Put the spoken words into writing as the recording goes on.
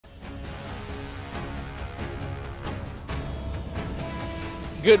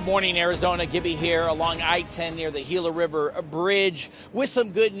Good morning, Arizona. Gibby here along I-10 near the Gila River Bridge with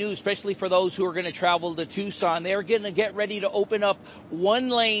some good news, especially for those who are going to travel to Tucson. They're going to get ready to open up one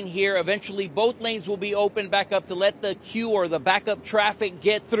lane here. Eventually, both lanes will be opened back up to let the queue or the backup traffic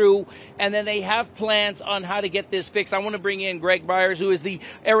get through. And then they have plans on how to get this fixed. I want to bring in Greg Byers, who is the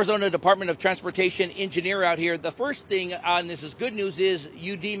Arizona Department of Transportation engineer out here. The first thing on this is good news is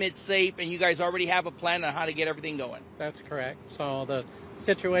you deem it safe and you guys already have a plan on how to get everything going. That's correct. So the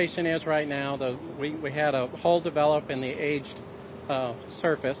situation is right now we had a hole develop in the aged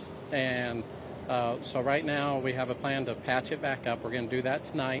surface, and so right now we have a plan to patch it back up. We're going to do that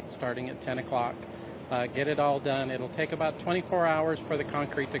tonight starting at 10 o'clock. Get it all done. It'll take about 24 hours for the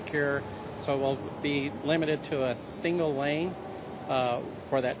concrete to cure, so we'll be limited to a single lane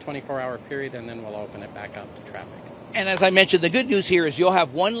for that 24-hour period, and then we'll open it back up to traffic. And as I mentioned, the good news here is you'll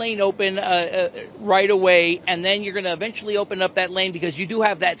have one lane open right away, and then you're going to eventually open up that lane because you do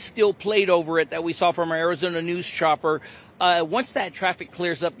have that steel plate over it that we saw from our Arizona News chopper. Once that traffic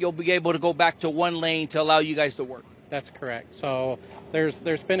clears up, you'll be able to go back to one lane to allow you guys to work. That's correct. So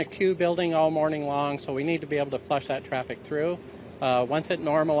there's been a queue building all morning long, so we need to be able to flush that traffic through. Once it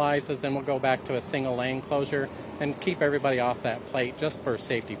normalizes, then we'll go back to a single lane closure and keep everybody off that plate just for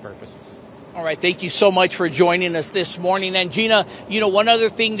safety purposes. All right, thank you so much for joining us this morning. And Gina, one other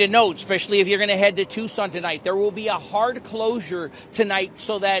thing to note, especially if you're going to head to Tucson tonight, there will be a hard closure tonight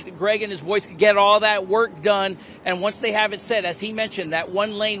so that Greg and his boys can get all that work done. And once they have it set, as he mentioned, that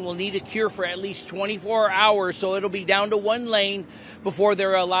one lane will need a cure for at least 24 hours. So it'll be down to one lane before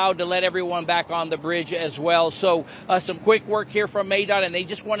they're allowed to let everyone back on the bridge as well. So some quick work here from MADOT, and they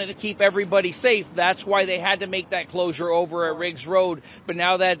just wanted to keep everybody safe. That's why they had to make that closure over at Riggs Road. But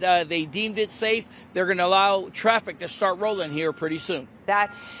now that they deemed it safe, they're going to allow traffic to start rolling here pretty soon.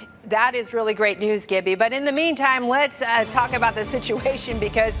 That is really great news, Gibby. But in the meantime, let's talk about the situation,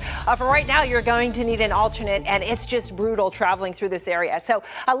 because for right now, you're going to need an alternate, and it's just brutal traveling through this area. So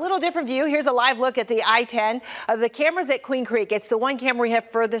a little different view. Here's a live look at the I-10. The cameras at Queen Creek. It's the one camera we have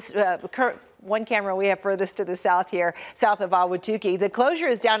furthest one camera we have furthest to the south here, south of Ahwatukee. The closure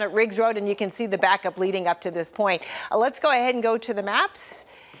is down at Riggs Road, and you can see the backup leading up to this point. Let's go ahead and go to the maps.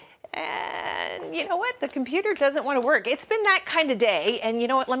 And you know what? The computer doesn't want to work. It's been that kind of day. And you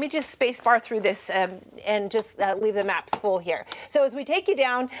know what? Let me just space bar through this and just leave the maps full here. So as we take you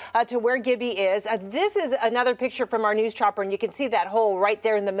down to where Gibby is, this is another picture from our news chopper, and you can see that hole right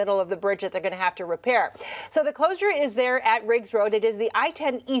there in the middle of the bridge that they're going to have to repair. So the closure is there at Riggs Road. It is the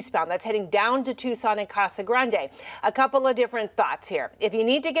I-10 eastbound that's heading down to Tucson and Casa Grande. A couple of different thoughts here. If you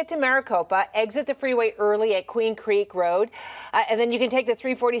need to get to Maricopa, exit the freeway early at Queen Creek Road, and then you can take the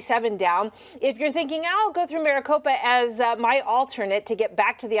 347 down. If you're thinking, I'll go through Maricopa as my alternate to get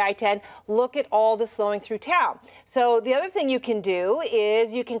back to the I-10, look at all the slowing through town. So the other thing you can do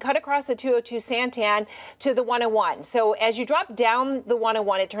is you can cut across the 202 Santan to the 101. So as you drop down the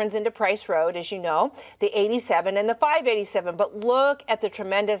 101, it turns into Price Road, as you know, the 87 and the 587. But look at the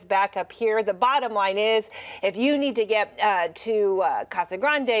tremendous backup here. The bottom line is, if you need to get to Casa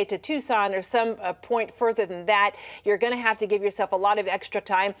Grande, to Tucson, or some point further than that, you're going to have to give yourself a lot of extra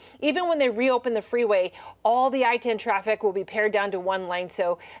time. Even when they reopen the freeway, all the I-10 traffic will be pared down to one lane,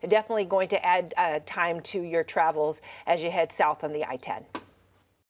 so definitely going to add time to your travels as you head south on the I-10.